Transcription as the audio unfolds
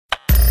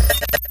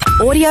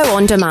Audio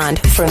on demand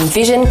from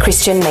Vision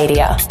Christian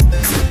Media.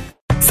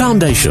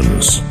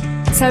 Foundations.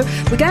 So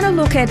we're going to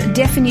look at a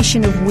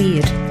definition of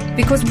weird,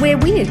 because we're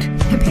weird.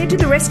 Compared to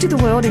the rest of the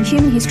world in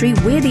human history,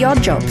 we're the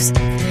odd jobs.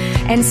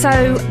 And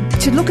so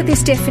to look at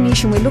this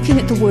definition, we're looking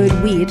at the word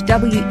weird,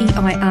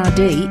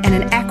 W-E-I-R-D, and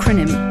an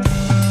acronym.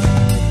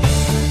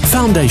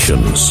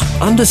 Foundations.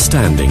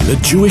 Understanding the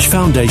Jewish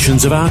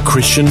foundations of our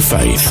Christian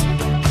faith.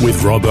 With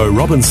Robbo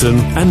Robinson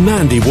and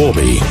Mandy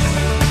Warby.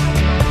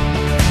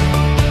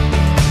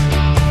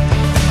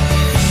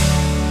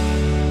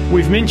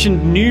 We've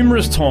mentioned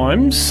numerous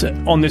times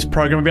on this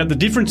program about the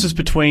differences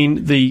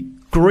between the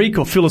Greek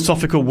or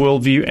philosophical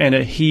worldview and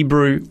a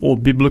Hebrew or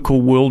biblical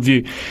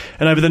worldview.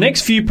 And over the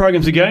next few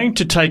programs, we're going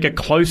to take a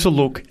closer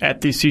look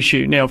at this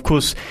issue. Now, of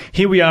course,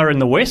 here we are in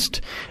the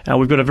West.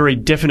 We've got a very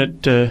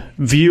definite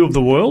view of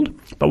the world.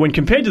 But when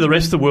compared to the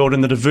rest of the world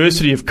and the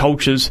diversity of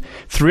cultures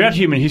throughout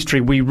human history,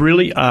 we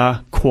really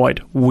are quite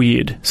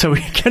weird. So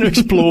we're going to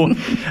explore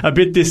a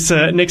bit this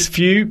next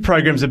few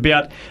programs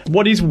about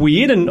what is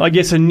weird and, I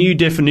guess, a new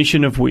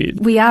definition of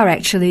weird. We are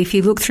actually, if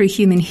you look through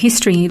human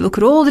history, you look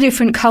at all the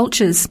different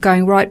cultures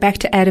going right back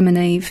to Adam and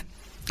Eve,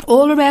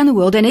 all around the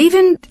world, and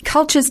even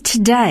cultures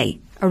today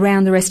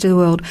around the rest of the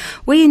world.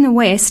 We in the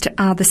West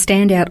are the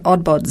standout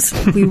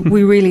oddbods.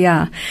 We really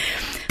are.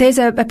 There's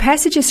a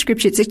passage of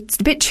scripture, it's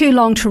a bit too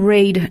long to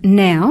read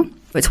now.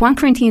 It's 1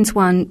 Corinthians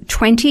 1,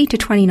 20 to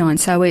 29,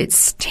 so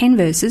it's 10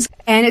 verses.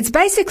 And it's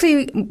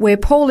basically where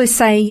Paul is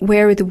saying,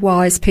 where are the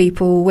wise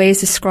people?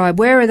 Where's the scribe?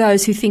 Where are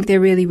those who think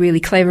they're really, really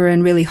clever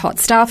and really hot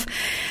stuff?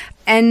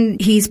 And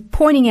he's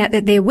pointing out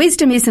that their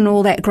wisdom isn't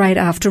all that great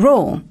after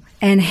all.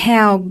 And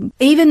how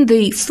even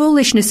the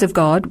foolishness of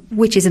God,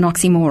 which is an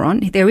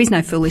oxymoron, there is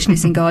no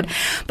foolishness in God,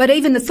 but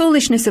even the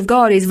foolishness of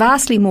God is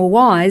vastly more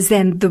wise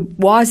than the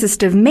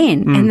wisest of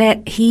men, and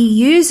that he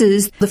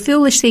uses the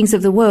foolish things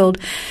of the world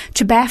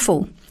to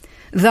baffle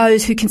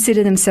those who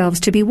consider themselves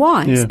to be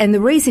wise. Yeah. And the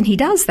reason he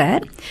does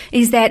that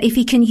is that if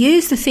he can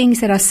use the things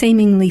that are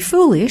seemingly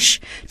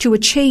foolish to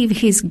achieve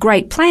his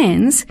great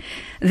plans,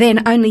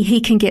 then only he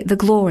can get the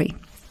glory.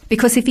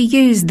 Because if he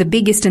used the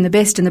biggest and the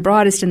best and the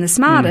brightest and the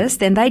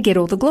smartest, then they get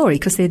all the glory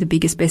because they're the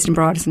biggest, best and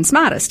brightest and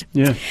smartest.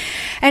 Yeah.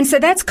 And so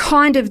that's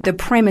kind of the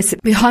premise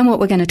behind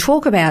what we're going to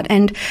talk about.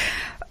 And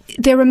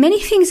there are many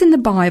things in the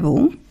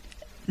Bible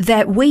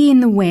that we in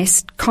the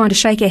West kind of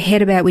shake our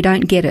head about. We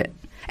don't get it.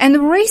 And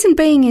the reason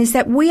being is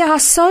that we are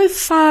so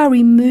far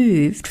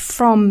removed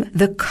from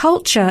the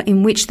culture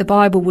in which the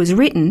Bible was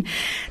written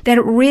that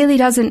it really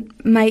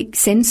doesn't make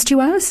sense to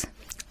us.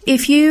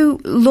 If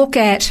you look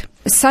at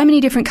so many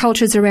different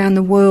cultures around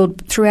the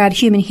world throughout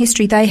human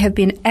history, they have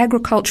been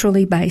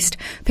agriculturally based.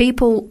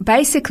 People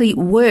basically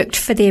worked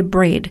for their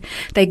bread.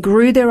 They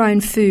grew their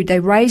own food.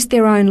 They raised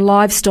their own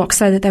livestock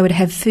so that they would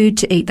have food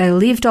to eat. They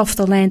lived off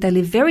the land. They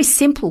lived very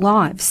simple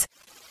lives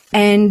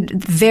and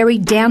very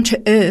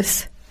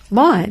down-to-earth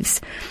lives.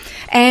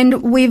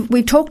 And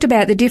we've talked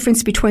about the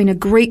difference between a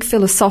Greek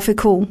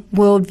philosophical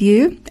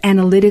worldview,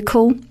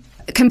 analytical,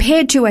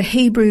 compared to a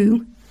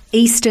Hebrew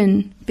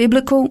Eastern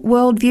biblical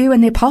worldview,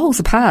 and they're poles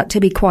apart,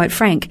 to be quite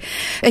frank.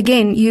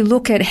 Again, you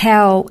look at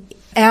how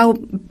our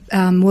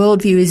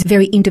worldview is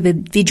very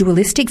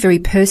individualistic, very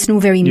personal,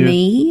 very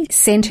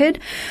me-centered,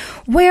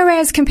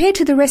 whereas compared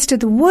to the rest of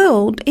the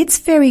world, it's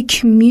very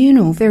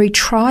communal, very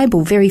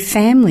tribal, very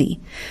family.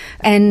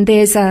 And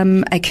there's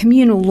a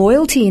communal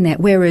loyalty in that,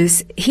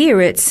 whereas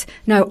here it's,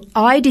 no,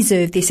 I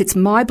deserve this, it's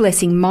my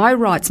blessing, my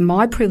rights,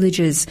 my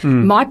privileges,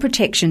 my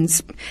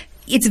protections.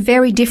 It's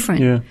very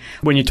different. Yeah.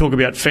 When you talk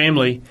about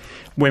family,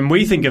 when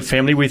we think of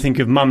family, we think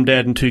of mum,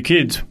 dad and two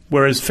kids,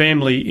 whereas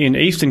family in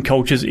Eastern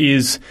cultures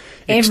is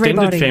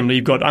extended family.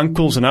 You've got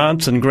uncles and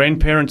aunts and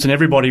grandparents and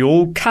everybody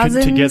all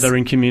cousins, together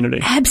in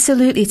community.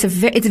 Absolutely.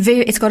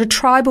 It's got a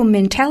tribal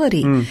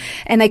mentality.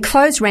 And they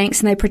close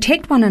ranks and they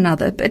protect one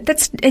another,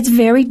 but it's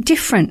very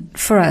different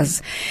for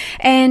us.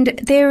 And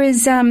there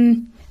is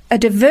a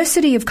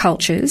diversity of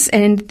cultures,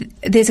 and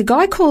there's a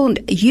guy called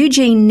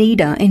Eugene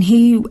Nida, and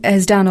he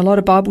has done a lot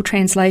of Bible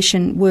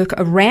translation work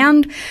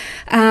around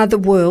the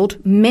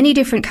world, many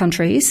different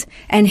countries,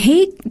 and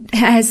he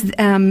has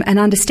an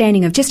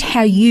understanding of just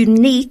how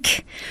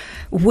unique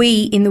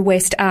we in the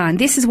West are. And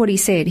this is what he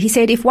said. He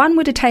said, if one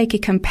were to take a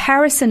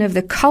comparison of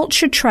the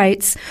culture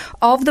traits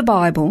of the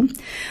Bible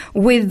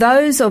with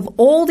those of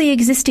all the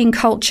existing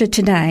culture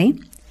today,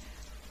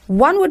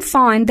 one would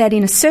find that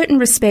in certain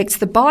respects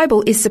the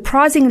Bible is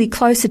surprisingly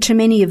closer to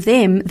many of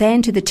them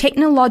than to the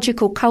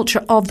technological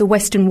culture of the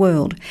Western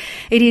world.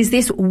 It is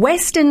this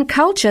Western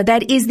culture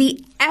that is the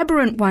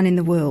aberrant one in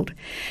the world.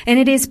 And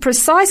it is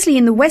precisely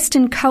in the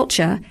Western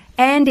culture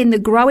and in the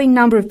growing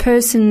number of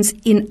persons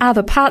in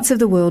other parts of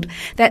the world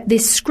that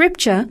this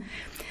scripture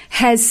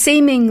has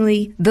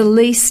seemingly the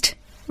least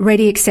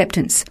ready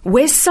acceptance.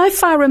 We're so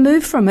far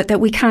removed from it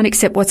that we can't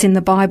accept what's in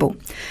the Bible.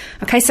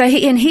 Okay, so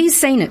he's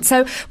seen it.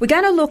 So we're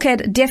going to look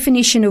at a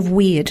definition of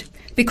weird,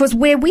 because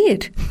we're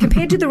weird.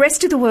 Compared to the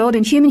rest of the world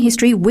in human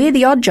history, we're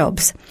the odd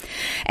jobs.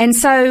 And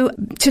so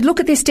to look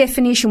at this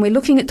definition, we're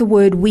looking at the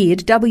word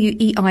weird,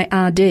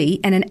 W-E-I-R-D,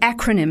 and an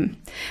acronym,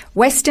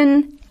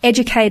 Western,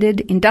 educated,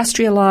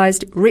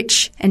 industrialised,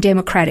 rich and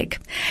democratic.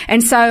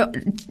 And so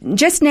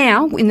just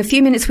now, in the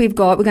few minutes we've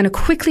got, we're going to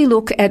quickly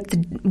look at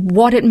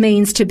what it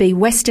means to be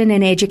Western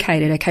and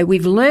educated. Okay,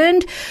 we've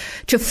learned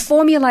to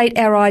formulate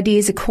our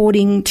ideas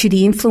according to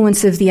the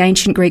influence of the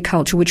ancient Greek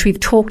culture, which we've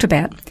talked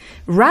about,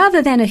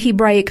 rather than a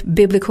Hebraic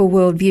biblical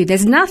worldview.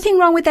 There's nothing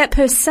wrong with that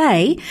per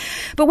se,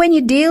 but when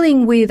you're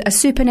dealing with a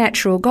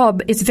supernatural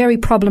God, it's very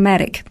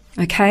problematic.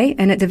 Okay,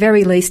 and at the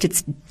very least,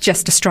 it's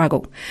just a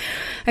struggle.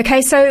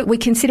 Okay, so we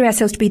consider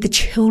ourselves to be the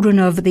children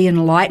of the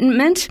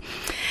Enlightenment.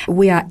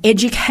 We are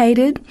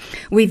educated.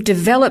 We've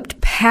developed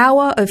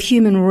power of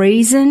human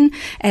reason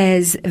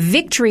as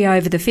victory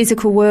over the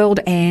physical world,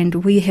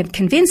 and we have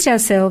convinced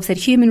ourselves that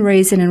human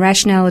reason and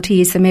rationality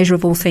is the measure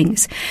of all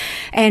things.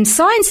 And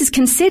science is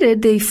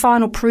considered the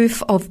final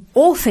proof of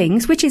all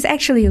things, which is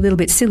actually a little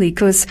bit silly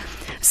because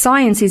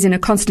science is in a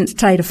constant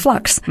state of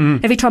flux.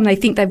 Every time they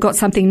think they've got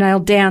something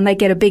nailed down, they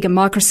get a bigger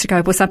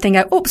microscope or something,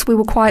 go, oops, we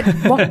were quite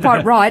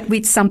right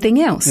with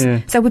something else.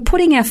 Yeah. So we're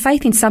putting our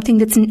faith in something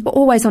that's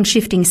always on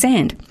shifting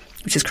sand,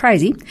 which is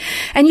crazy.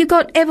 And you've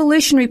got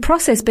evolutionary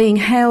process being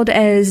hailed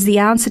as the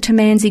answer to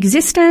man's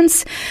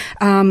existence.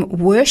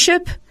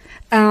 Worship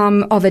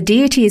of a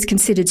deity is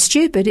considered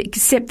stupid,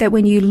 except that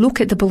when you look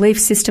at the belief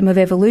system of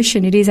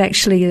evolution, it is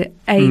actually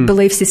a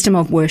belief system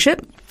of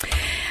worship.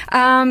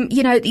 Where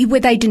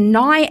they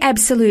deny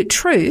absolute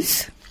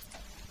truth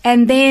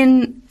and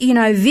then,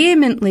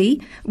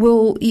 vehemently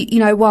will,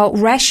 while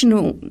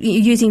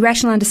using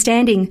rational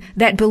understanding,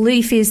 that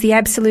belief is the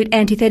absolute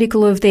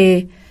antithetical of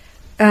their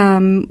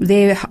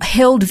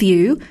held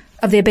view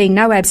of there being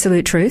no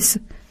absolute truths.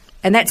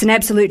 And that's an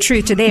absolute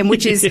truth to them,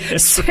 which is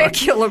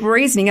circular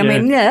reasoning. I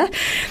mean, yeah.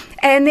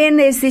 And then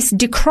there's this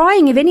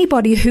decrying of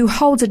anybody who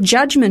holds a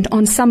judgment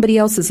on somebody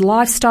else's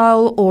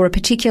lifestyle or a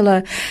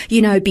particular,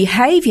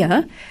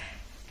 behaviour.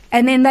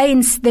 And then they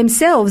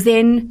themselves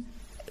then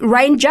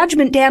rain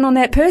judgment down on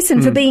that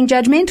person for being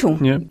judgmental.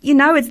 Yeah.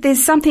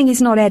 There's something is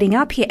not adding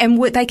up here.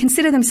 And they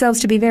consider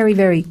themselves to be very,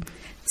 very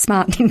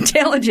smart and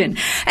intelligent.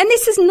 And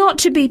this is not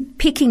to be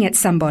picking at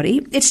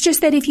somebody. It's just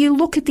that if you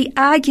look at the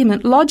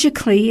argument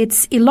logically,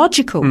 it's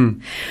illogical.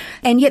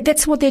 And yet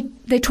that's what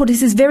they're taught.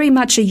 This is very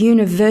much a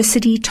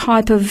university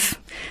type of,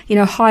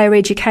 higher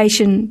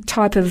education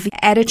type of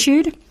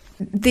attitude.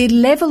 The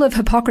level of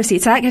hypocrisy,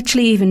 it's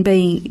actually even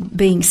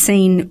being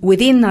seen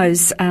within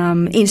those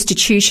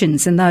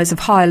institutions and those of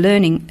higher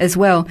learning as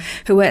well,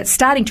 who are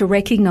starting to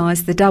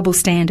recognise the double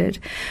standard.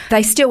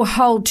 They still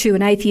hold to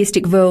an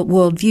atheistic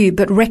worldview,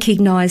 but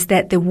recognise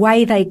that the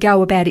way they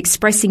go about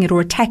expressing it or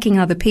attacking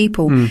other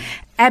people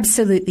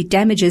absolutely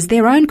damages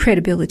their own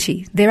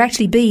credibility. They're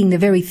actually being the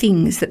very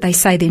things that they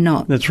say they're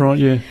not. That's right,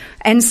 yeah.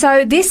 And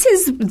so this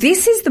is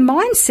the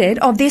mindset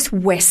of this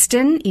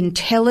Western,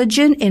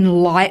 intelligent,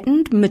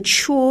 enlightened,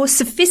 mature,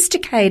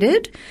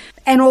 sophisticated,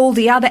 and all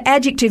the other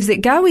adjectives that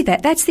go with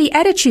that. That's the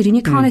attitude, and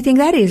you kind of think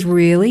that is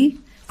really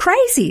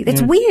crazy.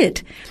 That's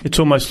weird. It's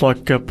almost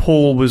like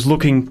Paul was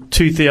looking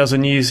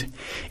 2,000 years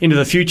into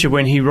the future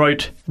when he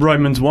wrote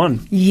Romans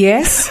 1.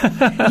 Yes.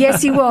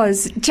 Yes, he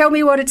was. Tell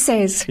me what it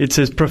says. It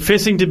says,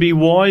 professing to be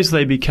wise,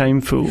 they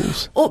became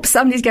fools. Oops,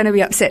 somebody's going to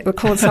be upset. We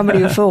called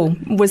somebody a fool.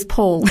 Was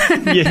Paul.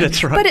 Yeah,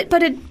 that's right.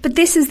 But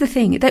this is the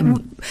thing, that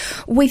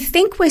we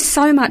think we're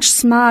so much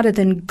smarter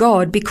than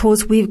God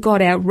because we've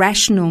got our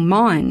rational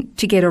mind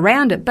to get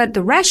around it. But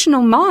the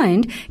rational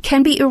mind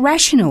can be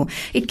irrational.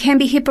 It can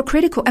be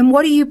hypocritical. And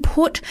what do you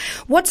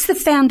what's the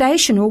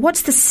foundation or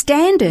what's the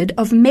standard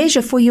of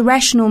measure for your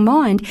rational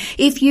mind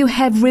if you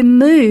have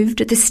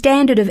removed the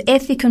standard of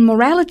ethic and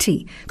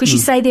morality? Because you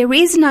say there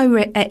is no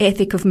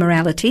ethic of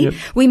morality. Yep.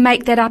 We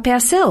make that up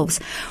ourselves.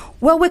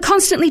 Well, we're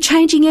constantly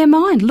changing our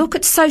mind. Look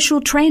at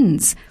social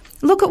trends.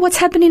 Look at what's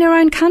happened in our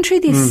own country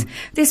this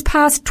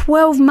past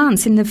 12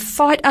 months in the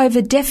fight over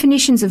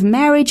definitions of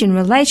marriage and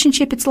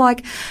relationship. It's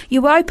like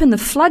you open the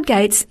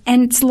floodgates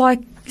and it's like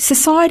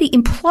society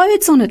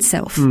implodes on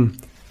itself.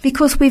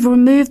 Because we've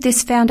removed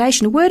this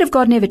foundation. The Word of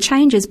God never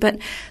changes, but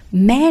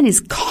man is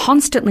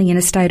constantly in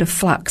a state of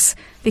flux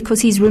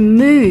because he's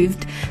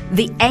removed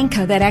the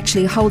anchor that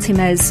actually holds him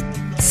as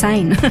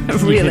sane,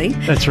 really.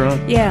 Yeah, that's right.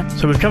 Yeah.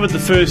 So we've covered the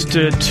first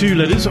two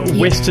letters,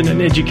 Western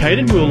and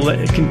educated. We'll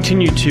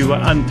continue to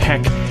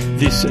unpack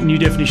this new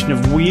definition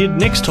of weird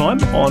next time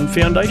on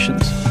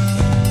Foundations.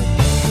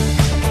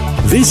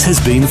 This has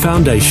been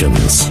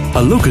Foundations,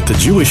 a look at the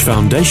Jewish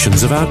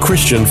foundations of our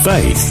Christian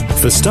faith.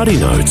 For study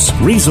notes,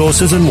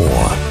 resources and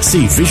more,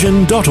 see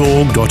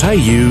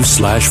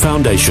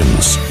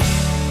vision.org.au/foundations.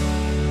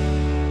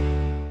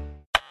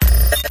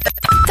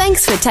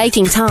 Thanks for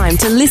taking time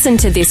to listen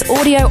to this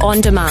audio on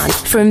demand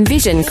from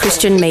Vision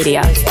Christian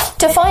Media.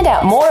 To find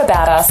out more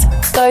about us,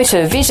 go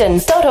to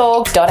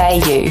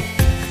vision.org.au.